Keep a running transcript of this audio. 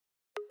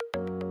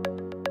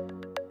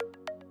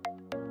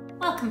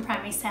Welcome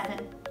Primary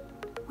 7.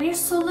 We are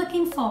so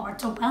looking forward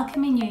to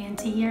welcoming you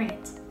into Year 8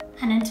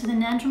 and into the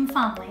Nendrum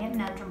family at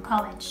Nendrum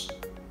College.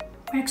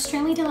 We're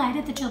extremely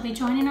delighted that you'll be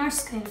joining our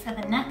school for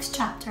the next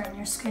chapter in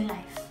your school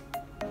life.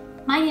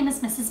 My name is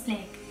Mrs.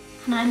 Blake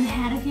and I'm the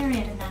head of Year 8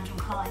 at Nendrum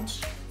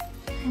College.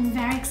 I'm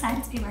very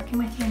excited to be working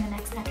with you in the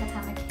next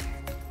academic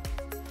year.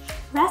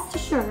 Rest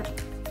assured,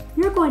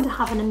 you're going to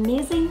have an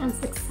amazing and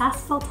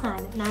successful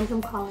time at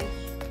Nendrum College.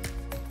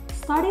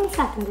 Starting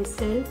secondary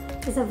school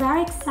is a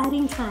very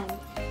exciting time,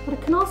 but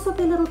it can also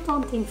be a little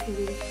daunting for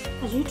you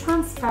as you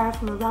transfer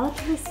from a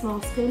relatively small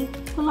school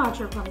to a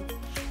larger one.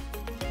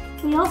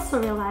 We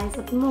also realise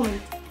at the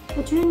moment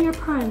that you and your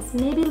parents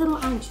may be a little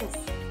anxious.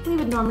 We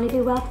would normally be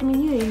welcoming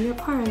you and your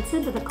parents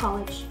into the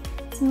college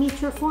to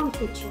meet your form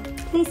teacher.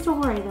 Please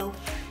don't worry though,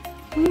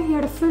 we're here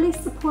to fully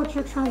support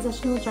your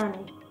transitional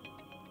journey.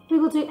 We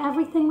will do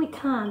everything we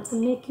can to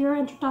make your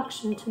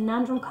introduction to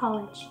Nendrum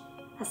College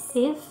a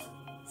safe,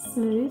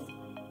 smooth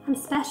and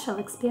special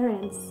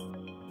experience.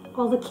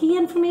 All the key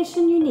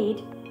information you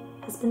need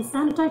has been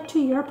sent out to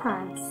your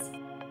parents.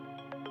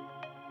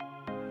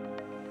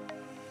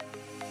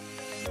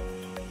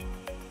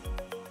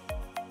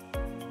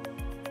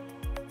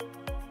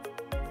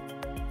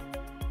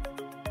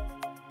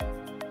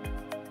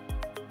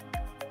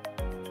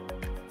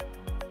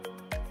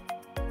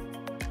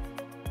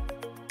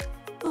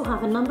 We'll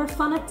have a number of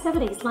fun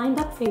activities lined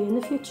up for you in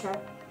the future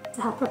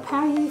to help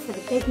prepare you for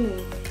the big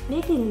move.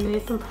 Making the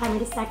move from primary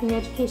to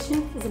secondary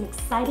education is an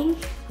exciting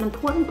and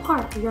important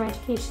part of your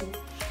education.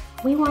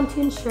 We want to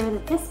ensure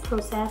that this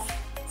process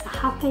is a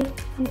happy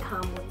and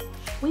calm one.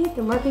 We've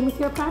been working with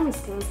your primary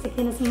schools to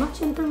gain as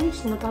much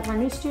information about our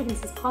new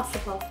students as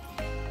possible,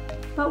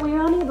 but we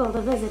are unable to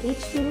visit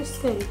each feeder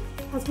school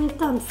as we've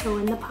done so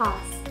in the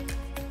past.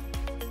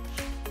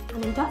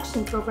 An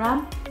induction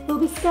programme will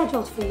be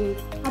scheduled for you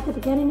at the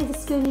beginning of the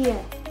school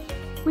year.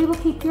 We will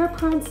keep your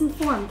parents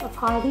informed of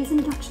how these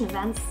induction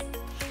events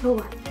will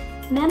work.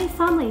 Many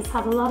families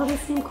have a lot of the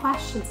same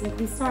questions and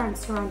concerns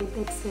surrounding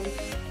Big School,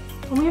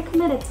 and we are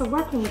committed to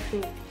working with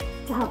you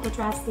to help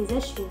address these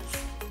issues.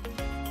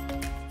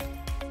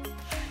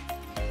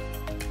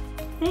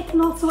 They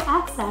can also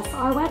access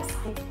our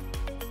website.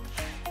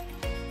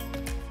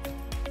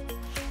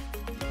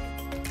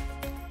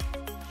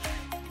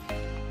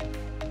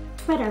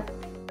 Twitter,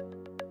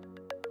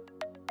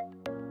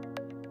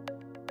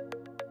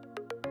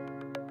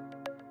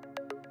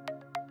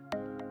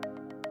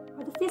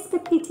 or the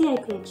Facebook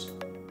PTA page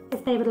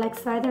if they would like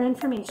further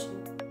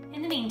information.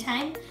 In the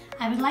meantime,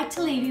 I would like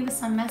to leave you with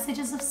some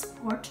messages of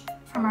support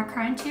from our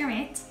current Year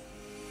 8,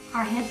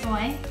 our head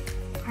boy,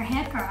 our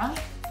head girl,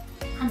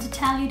 and to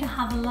tell you to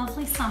have a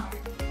lovely summer.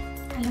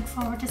 I look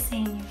forward to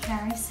seeing you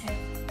very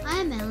soon.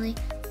 I'm Ellie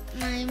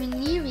and I'm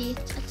in Year 8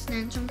 at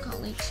Nendrum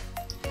College.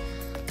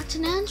 At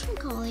Nendrum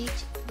College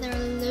there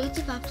are loads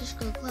of after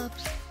school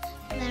clubs.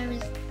 There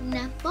is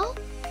netball,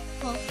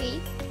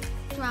 hockey,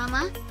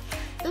 drama,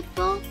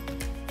 football,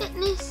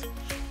 fitness,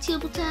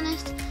 table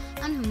tennis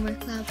and homework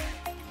club.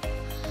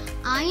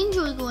 I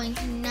enjoy going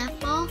to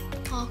netball,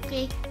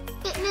 hockey,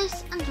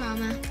 fitness and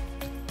drama.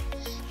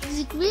 It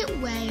is a great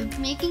way of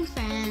making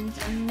friends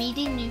and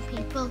meeting new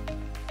people.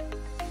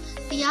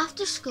 The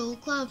after school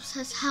clubs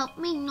has helped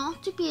me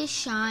not to be as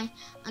shy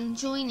and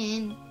join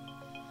in.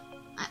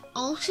 I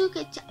also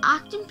get to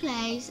act in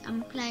plays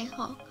and play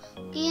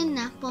hockey and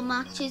netball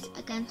matches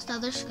against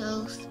other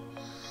schools.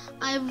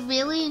 I have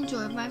really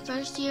enjoyed my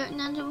first year at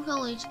Nendrum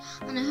College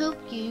and I hope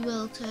you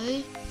will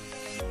too.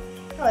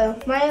 Hello,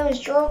 my name is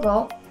Joel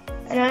Galt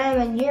and I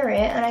am in Year 8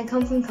 and I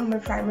come from Cumber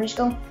Primary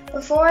School.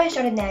 Before I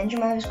started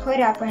Nendrum I was quite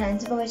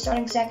apprehensive about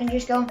starting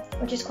secondary school,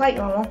 which is quite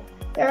normal.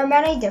 There are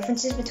many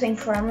differences between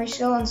primary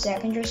school and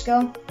secondary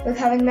school, with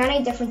having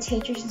many different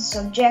teachers and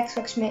subjects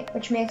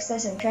which makes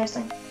this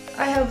interesting.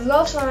 I have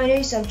loved some of my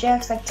new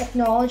subjects like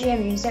technology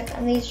and music,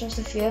 and these are just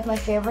a few of my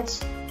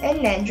favourites. In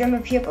Nendrum,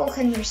 a pupil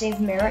can receive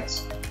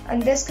merits,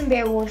 and this can be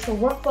awarded for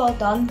work well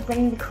done,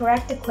 bringing the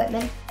correct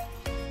equipment,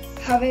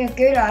 having a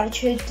good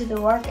attitude to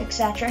the work,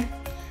 etc.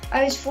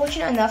 I was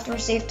fortunate enough to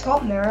receive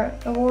top merit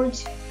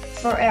awards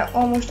for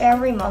almost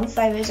every month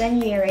I was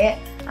in Year 8,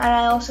 and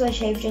I also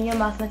achieved Junior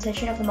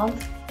Mathematician of the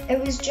Month.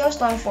 It was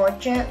just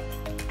unfortunate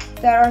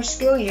that our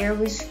school year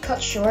was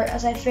cut short,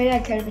 as I feel I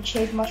could have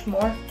achieved much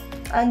more,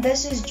 and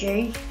this is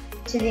due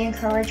to the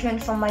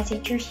encouragement from my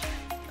teachers.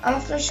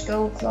 After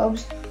school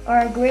clubs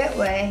are great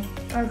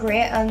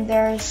and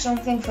there's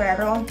something for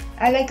everyone.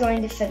 I like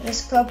going to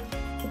fitness club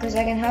because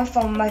I can have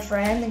fun with my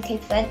friends and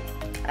keep fit.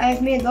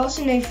 I've made lots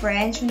of new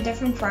friends from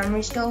different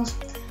primary schools,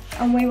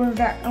 and we were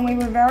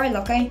very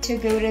lucky to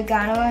go to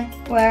Ghana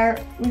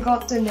where we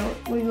got to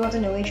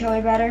know each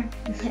other better.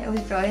 It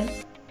was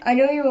brilliant. I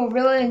know you will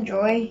really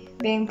enjoy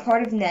being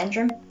part of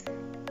Nendrum,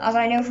 as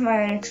I know from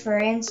my own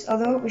experience.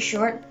 Although it was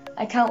short,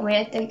 I can't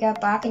wait to get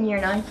back in Year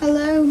 9.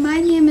 Hello, my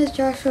name is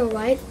Joshua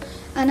White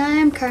and I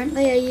am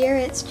currently a Year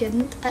 8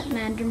 student at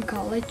Nendrum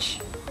College.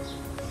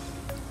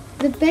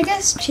 The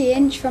biggest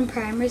change from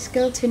primary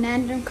school to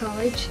Nendrum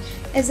College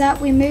is that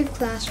we move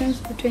classrooms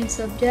between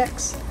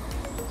subjects.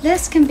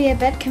 This can be a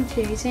bit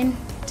confusing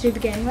to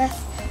begin with,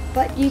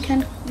 but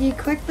you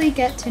quickly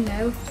get to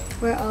know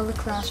where all the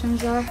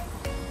classrooms are.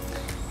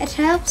 It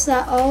helps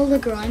that all the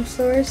ground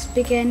floors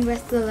begin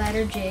with the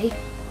letter G.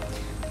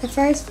 The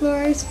first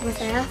floors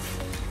with F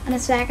and the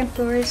second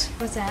floors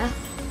with F.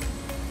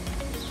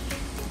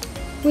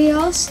 We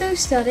also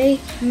study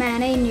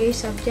many new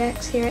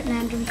subjects here at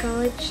Nendrum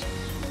College.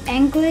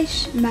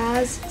 English,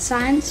 Maths,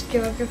 Science,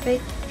 Geography,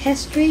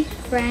 History,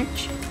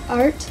 French,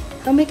 Art,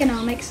 Home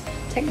Economics,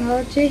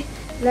 Technology,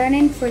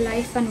 Learning for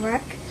Life and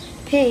Work,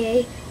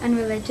 PE and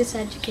Religious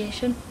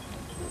Education.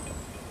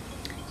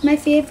 My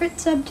favourite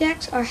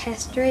subjects are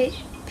History,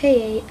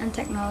 PE and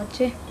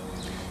Technology.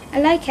 I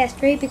like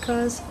History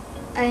because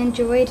I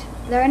enjoyed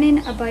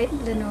learning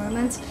about the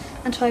Normans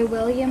and how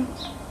William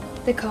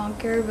the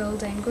Conqueror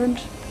ruled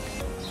England.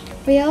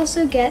 We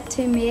also got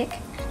to make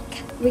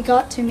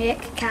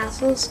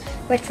castles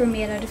which were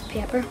made out of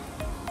paper.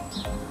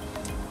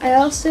 I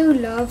also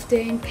love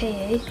doing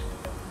PE.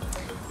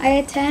 I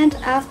attend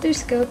after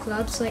school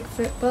clubs like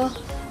football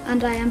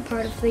and I am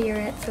part of the Year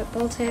 8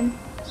 football team.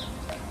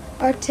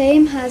 Our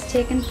team has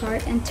taken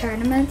part in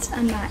tournaments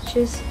and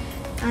matches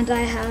and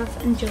I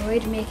have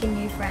enjoyed making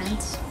new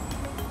friends.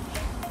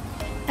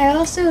 I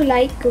also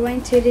like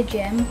going to the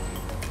gym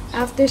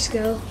after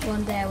school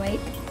 1 day a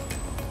week.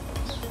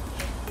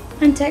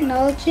 In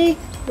technology,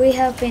 we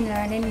have been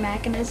learning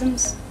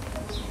mechanisms,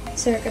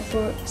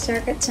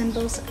 circuit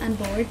symbols and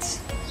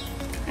boards.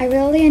 I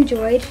really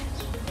enjoyed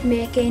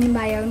making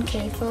my own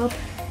key fob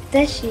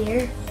this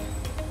year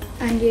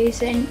and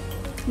using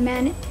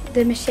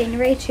the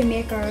machinery to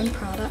make our own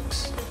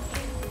products.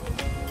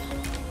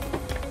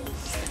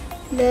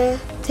 The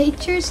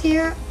teachers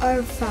here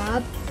are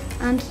fab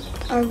and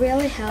are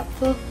really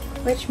helpful,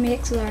 which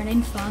makes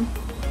learning fun.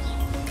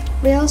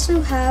 We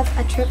also have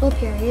a triple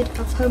period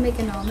of home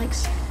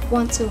economics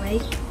once a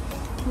week.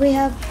 We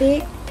have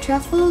baked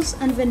truffles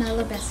and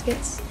vanilla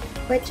biscuits,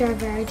 which are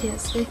very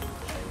tasty.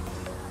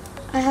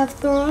 I have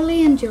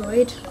thoroughly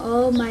enjoyed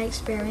all my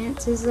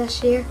experiences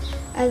this year,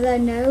 as I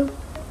know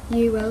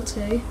you will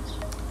too.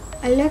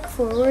 I look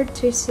forward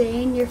to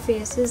seeing your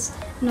faces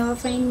and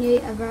offering you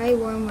a very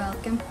warm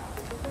welcome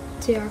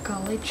to our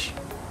college.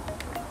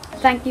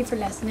 Thank you for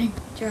listening.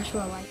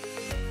 Joshua White.